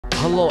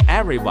Hello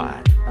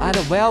everyone, and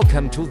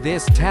welcome to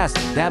this test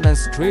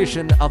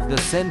demonstration of the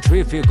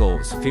centrifugal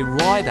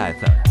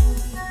sphericalizer.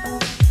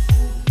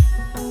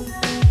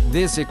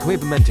 This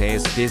equipment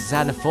is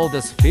designed for the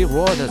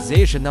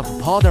sphericalization of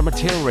powder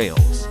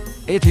materials.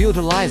 It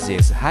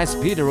utilizes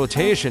high-speed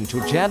rotation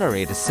to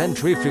generate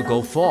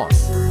centrifugal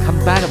force,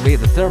 combined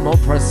with thermal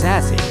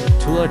processing,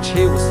 to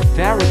achieve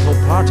spherical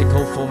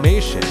particle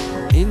formation.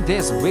 In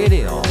this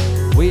video,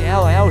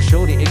 we'll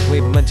show the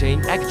equipment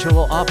in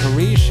actual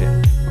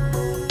operation.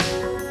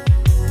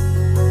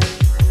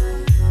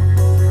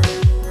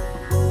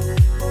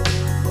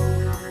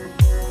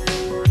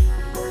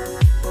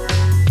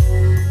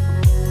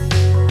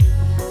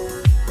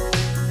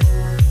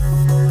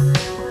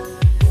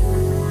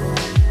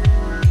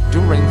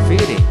 During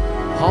feeding,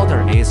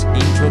 powder is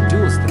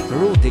introduced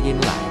through the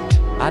inlet,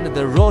 and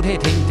the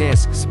rotating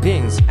disc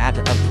spins at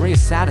a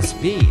preset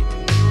speed.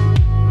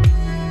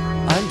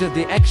 Under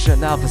the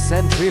action of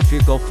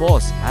centrifugal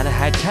force and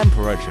high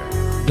temperature,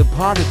 the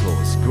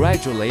particles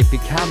gradually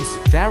become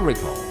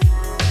spherical.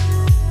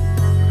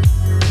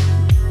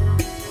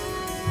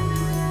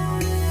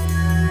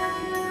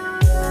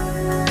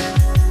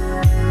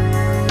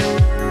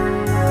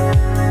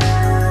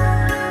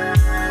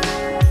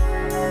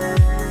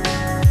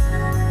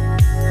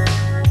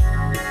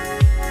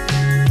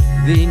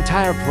 The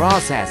entire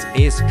process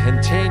is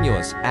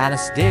continuous and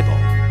stable,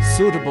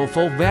 suitable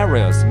for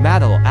various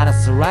metal and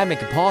ceramic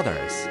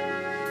powders.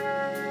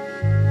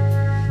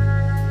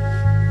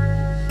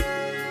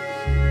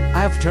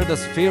 After the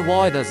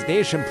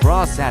sphericalization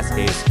process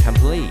is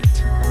complete,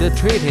 the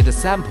treated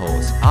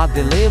samples are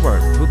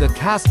delivered to the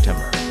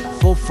customer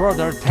for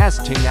further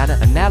testing and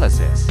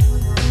analysis.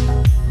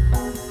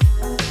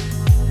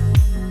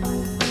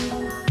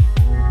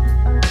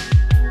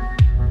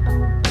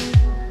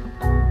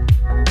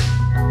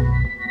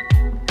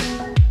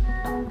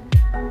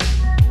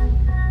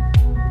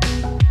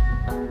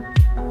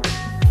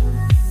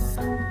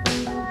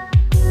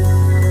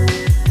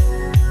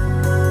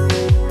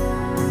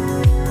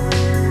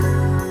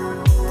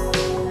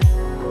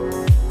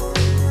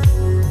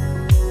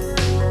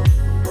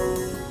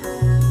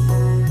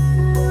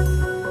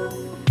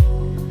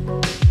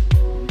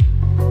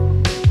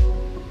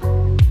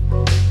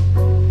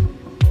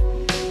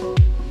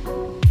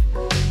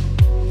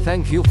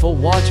 Thank you for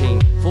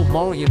watching. For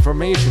more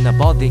information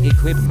about the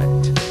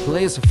equipment,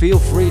 please feel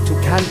free to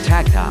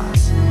contact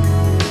us.